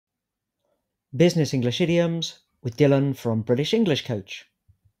Business English Idioms with Dylan from British English Coach.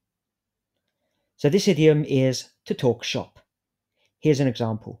 So this idiom is to talk shop. Here's an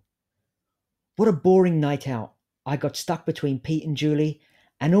example. What a boring night out. I got stuck between Pete and Julie,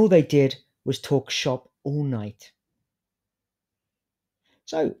 and all they did was talk shop all night.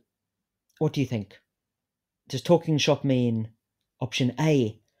 So, what do you think? Does talking shop mean option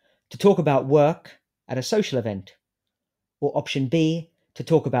A, to talk about work at a social event? Or option B, to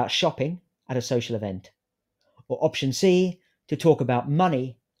talk about shopping at a social event? Or option C, to talk about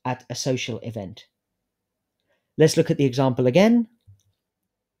money at a social event? Let's look at the example again.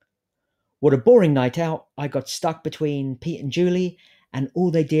 What a boring night out. I got stuck between Pete and Julie, and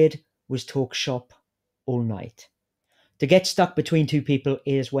all they did was talk shop all night. To get stuck between two people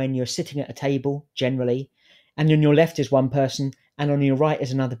is when you're sitting at a table, generally, and on your left is one person, and on your right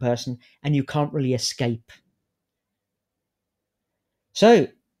is another person, and you can't really escape. So,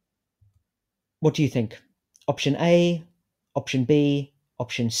 what do you think? Option A, option B,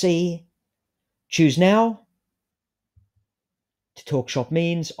 option C? Choose now. To talk shop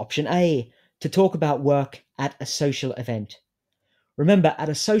means option A, to talk about work at a social event. Remember, at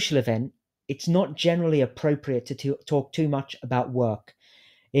a social event, it's not generally appropriate to talk too much about work.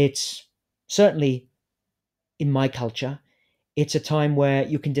 It's certainly, in my culture, it's a time where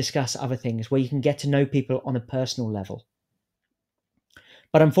you can discuss other things, where you can get to know people on a personal level.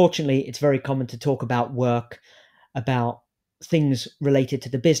 But unfortunately, it's very common to talk about work, about things related to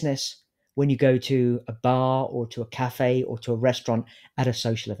the business, when you go to a bar or to a cafe or to a restaurant at a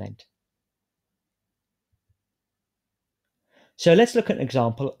social event. So let's look at an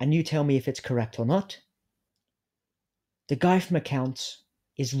example and you tell me if it's correct or not. The guy from accounts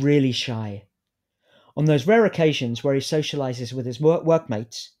is really shy. On those rare occasions where he socializes with his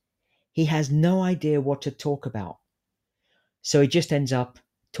workmates, he has no idea what to talk about. So he just ends up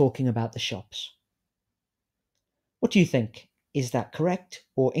talking about the shops. What do you think? Is that correct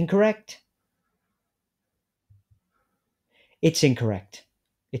or incorrect? It's incorrect.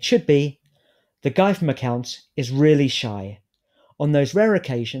 It should be, the guy from accounts is really shy. On those rare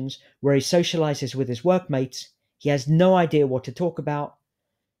occasions where he socializes with his workmates, he has no idea what to talk about.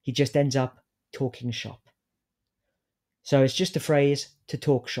 He just ends up talking shop. So it's just a phrase, to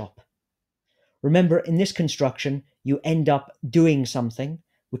talk shop. Remember, in this construction, you end up doing something,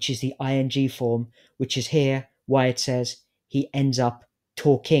 which is the ing form, which is here why it says he ends up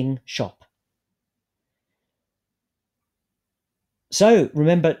talking shop. So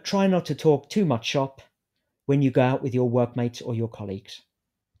remember, try not to talk too much shop when you go out with your workmates or your colleagues.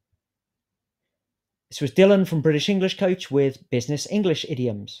 This was Dylan from British English Coach with Business English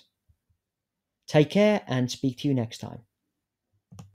Idioms. Take care and speak to you next time.